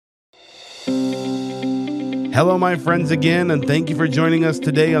Hello, my friends, again, and thank you for joining us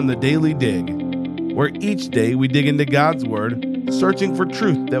today on the Daily Dig, where each day we dig into God's Word, searching for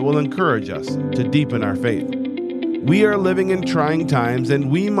truth that will encourage us to deepen our faith. We are living in trying times,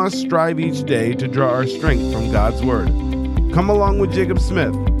 and we must strive each day to draw our strength from God's Word. Come along with Jacob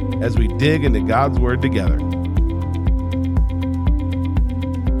Smith as we dig into God's Word together.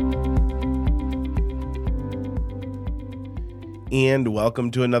 And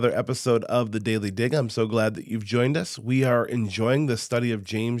welcome to another episode of the Daily Dig. I'm so glad that you've joined us. We are enjoying the study of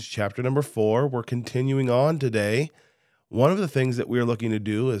James chapter number 4. We're continuing on today. One of the things that we're looking to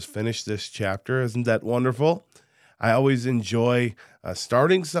do is finish this chapter. Isn't that wonderful? I always enjoy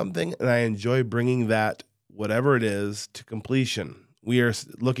starting something, and I enjoy bringing that, whatever it is, to completion. We are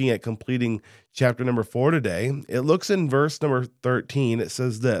looking at completing chapter number 4 today. It looks in verse number 13. It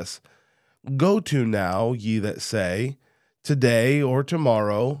says this: "Go to now, ye that say, today or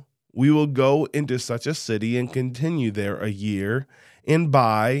tomorrow we will go into such a city and continue there a year, and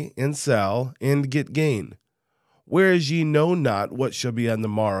buy and sell and get gain. Whereas ye know not what shall be on the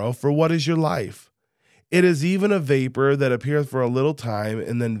morrow, for what is your life? It is even a vapor that appeareth for a little time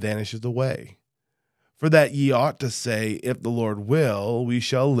and then vanisheth away. For that ye ought to say, if the Lord will, we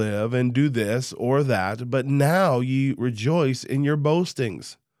shall live and do this or that, but now ye rejoice in your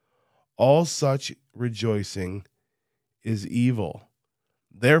boastings. All such rejoicing is evil.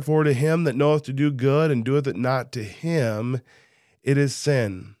 Therefore to him that knoweth to do good and doeth it not, to him it is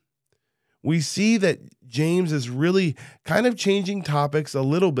sin." We see that James is really kind of changing topics a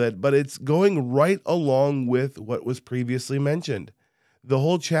little bit, but it's going right along with what was previously mentioned. The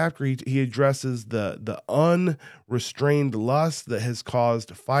whole chapter, he addresses the unrestrained lust that has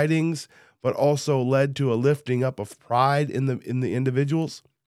caused fightings, but also led to a lifting up of pride in the individuals.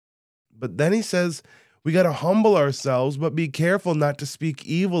 But then he says, we got to humble ourselves, but be careful not to speak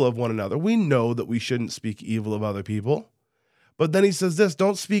evil of one another. We know that we shouldn't speak evil of other people. But then he says this: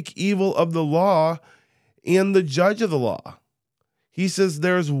 don't speak evil of the law and the judge of the law. He says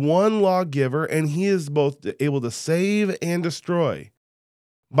there's one lawgiver, and he is both able to save and destroy.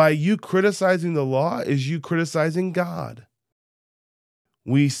 By you criticizing the law, is you criticizing God.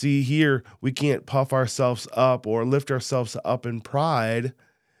 We see here we can't puff ourselves up or lift ourselves up in pride,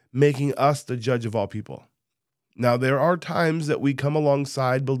 making us the judge of all people. Now, there are times that we come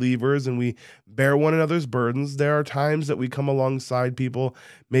alongside believers and we bear one another's burdens. There are times that we come alongside people,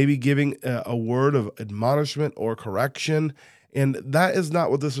 maybe giving a word of admonishment or correction, and that is not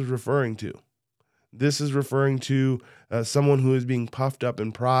what this is referring to. This is referring to someone who is being puffed up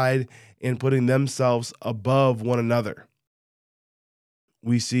in pride and putting themselves above one another.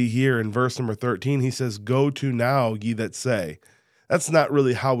 We see here in verse number 13, he says, "Go to now, ye that say." That's not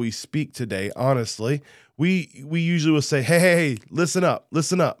really how we speak today, honestly. We usually will say, hey, listen up.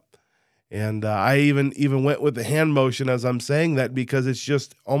 And I even went with the hand motion as I'm saying that because it's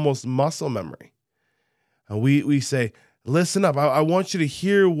just almost muscle memory. We say, listen up. I want you to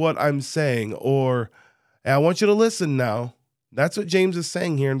hear what I'm saying, or I want you to listen now. That's what James is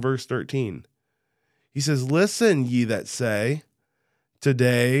saying here in verse 13. He says, "Listen, ye that say,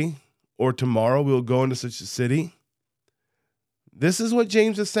 today or tomorrow we'll go into such a city." This is what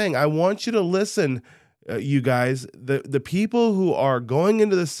James is saying. I want you to listen, you guys, the people who are going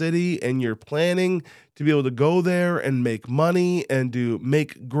into the city and you're planning to be able to go there and make money and to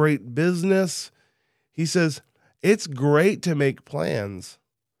make great business. He says, it's great to make plans.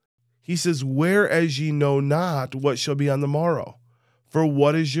 He says, "Whereas ye know not what shall be on the morrow, for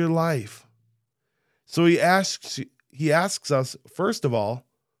what is your life?" So he asks us, first of all,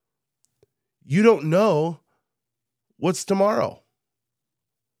 you don't know what's tomorrow.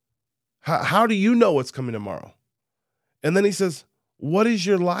 How do you know what's coming tomorrow? And then he says, what is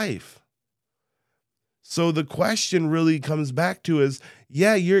your life? So the question really comes back to is,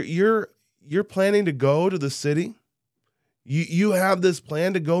 yeah, you're planning to go to the city. You have this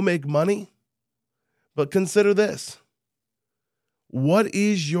plan to go make money. But consider this. What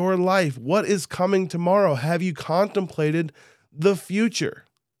is your life? What is coming tomorrow? Have you contemplated the future?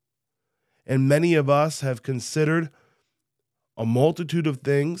 And many of us have considered a multitude of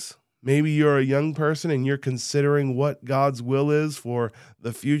things. Maybe you're a young person and you're considering what God's will is for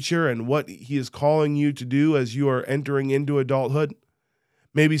the future and what he is calling you to do as you are entering into adulthood.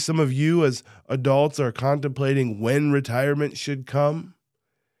 Maybe some of you as adults are contemplating when retirement should come.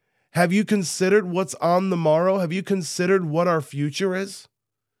 Have you considered what's on the morrow? Have you considered what our future is?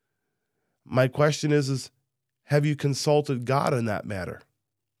 My question is have you consulted God in that matter?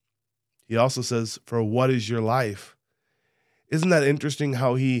 He also says, for what is your life? Isn't that interesting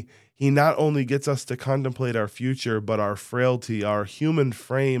how he not only gets us to contemplate our future, but our frailty, our human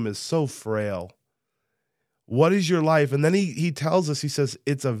frame is so frail. What is your life? And then he tells us, he says,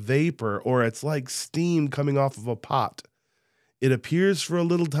 it's a vapor, or it's like steam coming off of a pot. It appears for a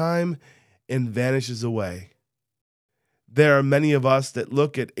little time and vanishes away. There are many of us that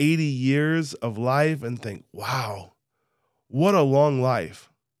look at 80 years of life and think, wow, what a long life.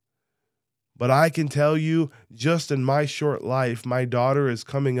 But I can tell you, just in my short life, my daughter is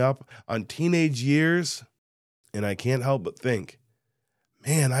coming up on teenage years, and I can't help but think,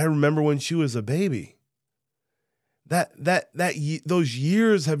 man, I remember when she was a baby. Those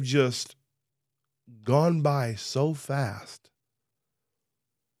years have just gone by so fast.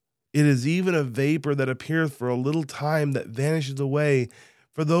 It is even a vapor that appears for a little time that vanishes away.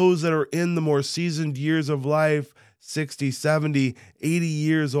 For those that are in the more seasoned years of life, 60, 70, 80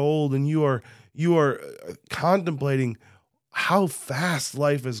 years old, and you are contemplating how fast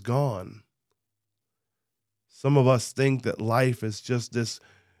life has gone. Some of us think that life is just this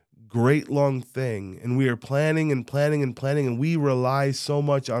great long thing, and we are planning and planning and planning, and we rely so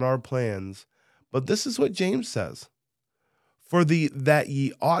much on our plans. But this is what James says. For that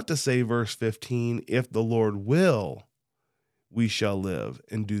ye ought to say, verse 15, if the Lord will, we shall live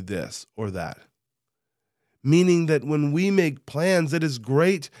and do this or that. Meaning that when we make plans, it is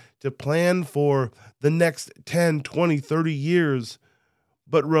great to plan for the next 10, 20, 30 years,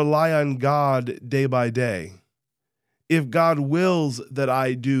 but rely on God day by day. If God wills that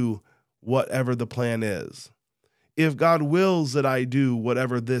I do whatever the plan is, if God wills that I do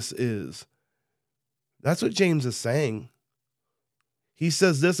whatever this is, that's what James is saying. He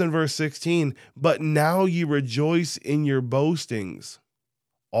says this in verse 16, but now ye rejoice in your boastings.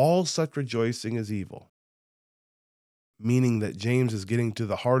 All such rejoicing is evil. Meaning that James is getting to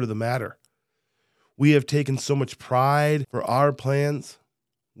the heart of the matter. We have taken so much pride for our plans.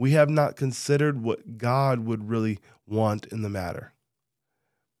 We have not considered what God would really want in the matter.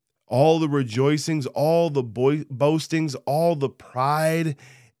 All the rejoicings, all the boastings, all the pride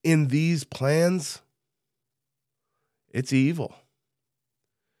in these plans, it's evil.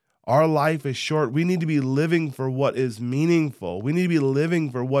 Our life is short. We need to be living for what is meaningful. We need to be living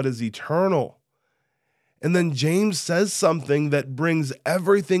for what is eternal. And then James says something that brings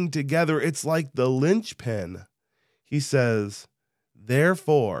everything together. It's like the linchpin. He says,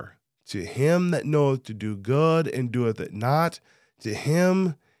 therefore, to him that knoweth to do good and doeth it not, to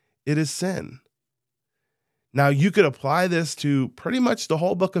him it is sin. Now, you could apply this to pretty much the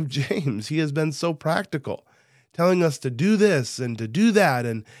whole book of James. He has been so practical, telling us to do this and to do that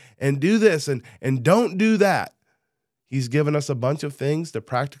and do this and don't do that. He's given us a bunch of things to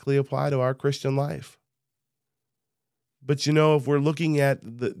practically apply to our Christian life. But if we're looking at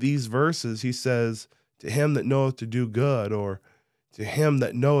these verses, he says, to him that knoweth to do good, or to him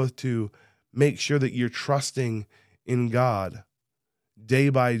that knoweth to make sure that you're trusting in God day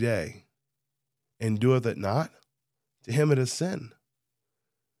by day, and doeth it not, to him it is sin.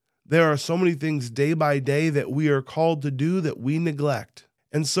 There are so many things day by day that we are called to do that we neglect.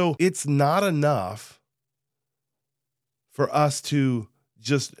 And so it's not enough for us to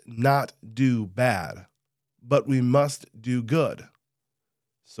just not do bad, but we must do good.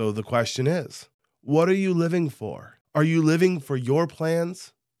 So the question is, what are you living for? Are you living for your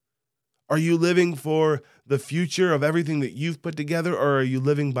plans? Are you living for the future of everything that you've put together, or are you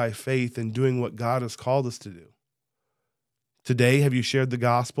living by faith and doing what God has called us to do? Today, have you shared the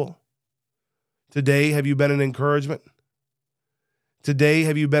gospel? Today, have you been an encouragement? Today,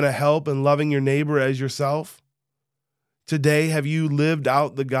 have you been a help in loving your neighbor as yourself? Today, have you lived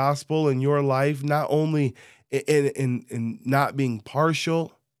out the gospel in your life, not only in not being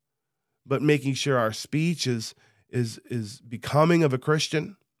partial, but making sure our speech is becoming of a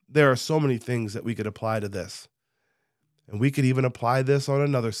Christian? There are so many things that we could apply to this. And we could even apply this on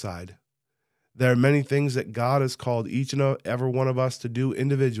another side. There are many things that God has called each and every one of us to do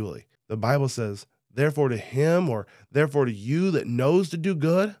individually. The Bible says, therefore to him, or therefore to you that knows to do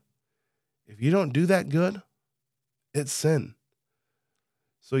good, if you don't do that good, it's sin.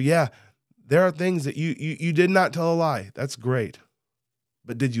 So yeah, there are things that you did not tell a lie. That's great.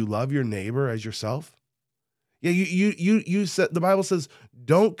 But did you love your neighbor as yourself? Yeah, you said, the Bible says,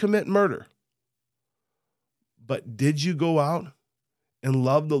 don't commit murder. But did you go out and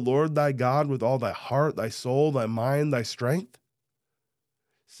love the Lord thy God with all thy heart, thy soul, thy mind, thy strength?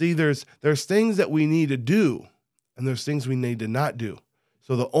 See, there's things that we need to do, and there's things we need to not do.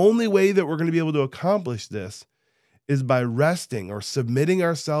 So the only way that we're going to be able to accomplish this is by resting or submitting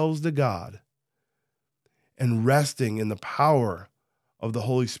ourselves to God and resting in the power of the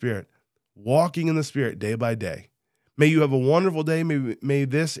Holy Spirit, walking in the Spirit day by day. May you have a wonderful day. May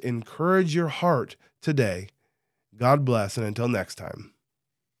this encourage your heart today. God bless, and until next time.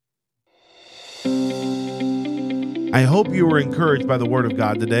 I hope you were encouraged by the Word of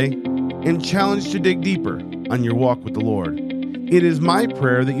God today and challenged to dig deeper on your walk with the Lord. It is my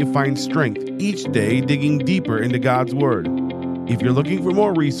prayer that you find strength each day digging deeper into God's Word. If you're looking for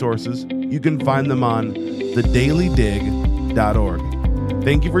more resources, you can find them on thedailydig.org.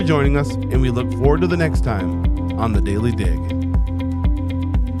 Thank you for joining us, and we look forward to the next time on The Daily Dig.